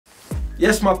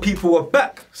Yes, my people, we're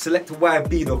back. Selecta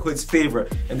YB, the hood's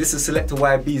favourite. And this is Selecta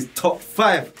YB's top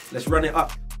 5. Let's run it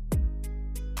up.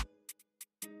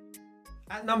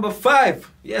 At number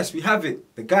 5, yes, we have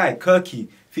it. The guy, Kirky,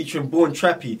 featuring Born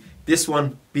Trappy. This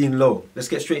one being low. Let's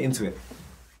get straight into it.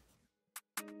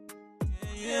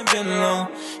 You ain't been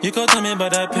long. You go tell me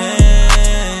about that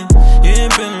pain. You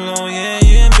ain't been long, yeah,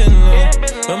 you ain't been long.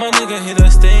 When my nigga hit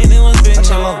that stain, it was big. I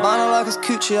check my vinyl like it's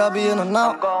coochie, I be in and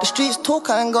out. The streets talk,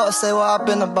 I ain't gotta say what I've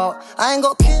been about. I ain't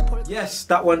got kid. Yes,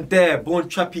 that one there, Born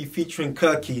Trappy featuring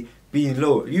Kirky, being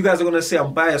low. You guys are gonna say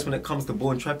I'm biased when it comes to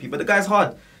Born Trappy, but the guy's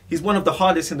hard. He's one of the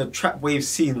hardest in the trap wave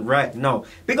scene right now.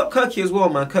 Big up Kirky as well,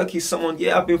 man. Kirky's someone,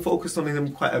 yeah, I've been focused on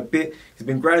him quite a bit. He's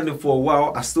been grinding for a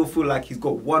while. I still feel like he's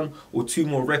got 1 or 2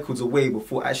 more records away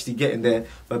before actually getting there.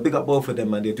 But big up both of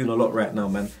them, man. They're doing a lot right now,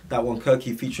 man. That one,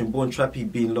 Kirky featuring Born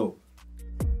Trappy, being low.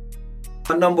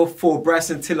 At number 4,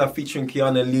 Bryson Tiller featuring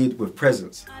Kiana Lead with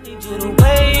Presence. I need you to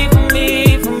wait for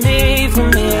me, for me, for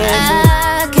me.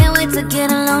 I can't wait to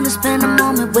get alone to spend a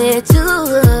moment with you.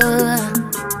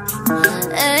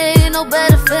 Ain't no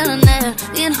better feeling than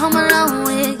being home alone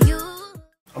with you.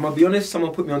 I'm gonna be honest,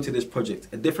 someone put me onto this project,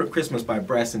 A Different Christmas by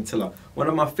Bryson Tiller. One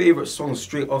of my favourite songs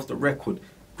straight off the record.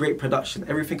 Great production,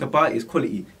 everything about it is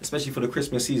quality, especially for the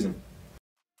Christmas season.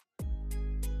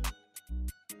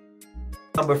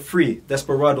 Number 3,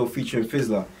 Desperado featuring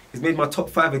Fizzler. He's made my top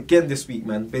 5 again this week,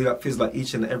 man. Big up Fizzler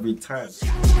each and every time.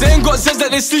 They ain't got sense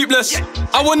that they sleepless.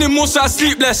 I wanted more, so I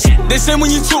sleep less. They say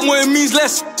when you talk more, it means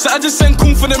less. So I just send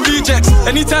cool for them rejects.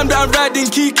 Anytime that I'm riding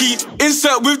Kirky,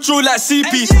 insert withdrawal like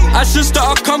CP. I should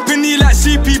start a company like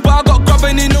CP, but I got grub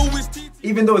and they know it's TP.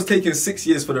 Even though it's taken 6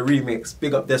 years for the remix,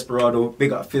 big up Desperado,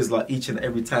 big up Fizzler each and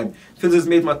every time. Fizzler's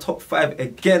made my top 5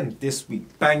 again this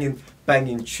week. Banging,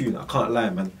 banging tune. I can't lie,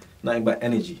 man. Nothing but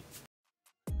energy.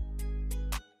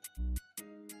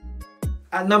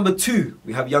 At number 2,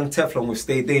 we have Young Teflon with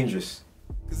Stay Dangerous.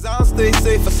 Cause I don't stay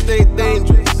safe, I stay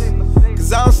dangerous.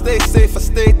 Cause I don't stay safe, I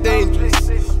stay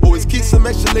dangerous. Always keep some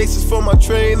extra laces for my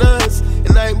trainers.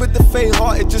 And I ain't with the faint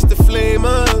hearted, just the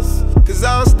flamers. Cause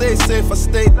I don't stay safe, I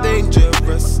stay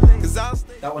dangerous. Cause I don't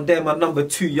stay. That one there, my number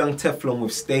 2, Young Teflon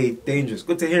with Stay Dangerous.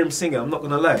 Good to hear him sing it, I'm not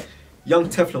gonna lie. Young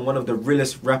Teflon, one of the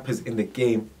realest rappers in the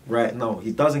game right now.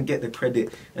 He doesn't get the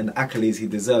credit and the accolades he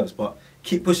deserves, but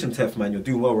keep pushing, Tef, man. You're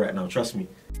doing well right now, trust me.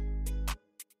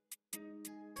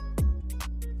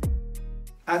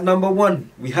 At number 1,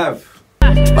 we have...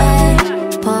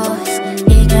 Wait, pause,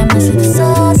 you can't mess with the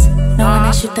sauce. No one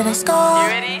I shoot that I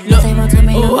score. Look, they won't tell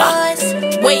me no lies.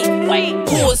 Wait,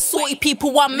 pause. Salty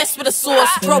people want mess with the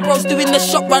sauce. Bro's doing the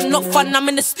shop run, not fun. I'm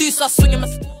in the stew, so I swing in my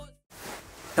sport.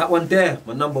 That one there,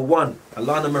 my number 1,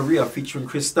 Alana Maria featuring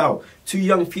Cristal. 2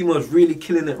 young females really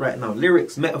killing it right now.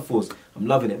 Lyrics, metaphors, I'm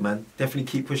loving it, man. Definitely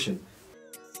keep pushing.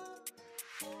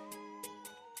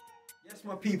 Yes,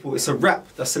 my people, it's a wrap.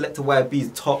 That's Selecta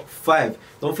YB's top 5.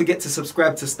 Don't forget to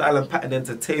subscribe to Style and Pattern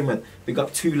Entertainment. Big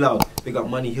up Too Loud, big up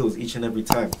Money Hills each and every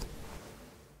time.